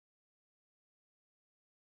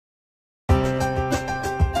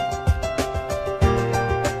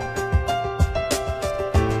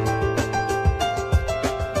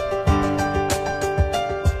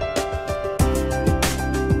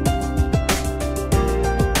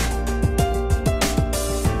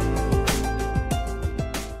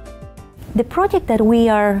The project that we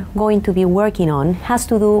are going to be working on has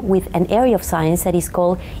to do with an area of science that is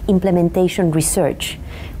called implementation research,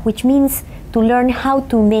 which means to learn how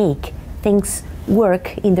to make things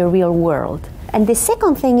work in the real world. And the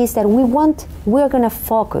second thing is that we're going to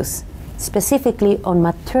focus specifically on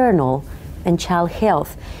maternal and child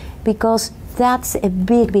health, because that's a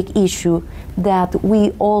big, big issue that we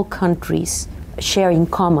all countries share in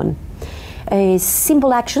common.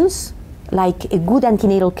 Simple actions like a good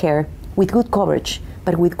antenatal care with good coverage,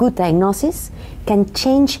 but with good diagnosis, can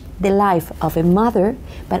change the life of a mother,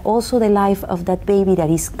 but also the life of that baby that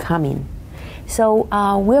is coming. So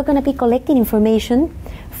we're going to be collecting information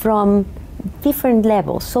from different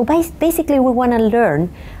levels. So basically we want to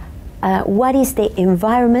learn what is the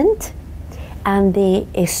environment and the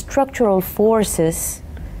structural forces,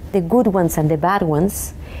 the good ones and the bad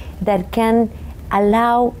ones, that can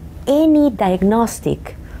allow any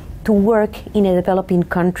diagnostic to work in a developing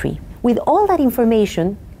country. With all that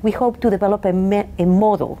information, we hope to develop a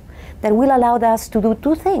model that will allow us to do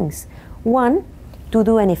two things. One, to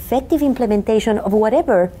do an effective implementation of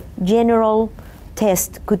whatever general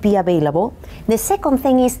test could be available. The second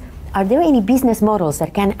thing is, are there any business models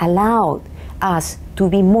that can allow us to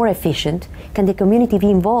be more efficient? Can the community be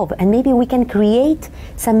involved? And maybe we can create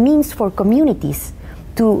some means for communities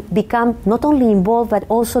to become not only involved, but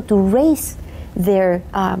also to raise their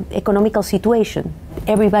economical situation.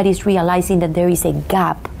 Everybody's realizing that there is a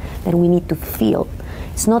gap that we need to fill.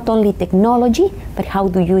 It's not only technology, but how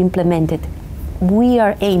do you implement it? We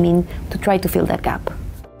are aiming to try to fill that gap.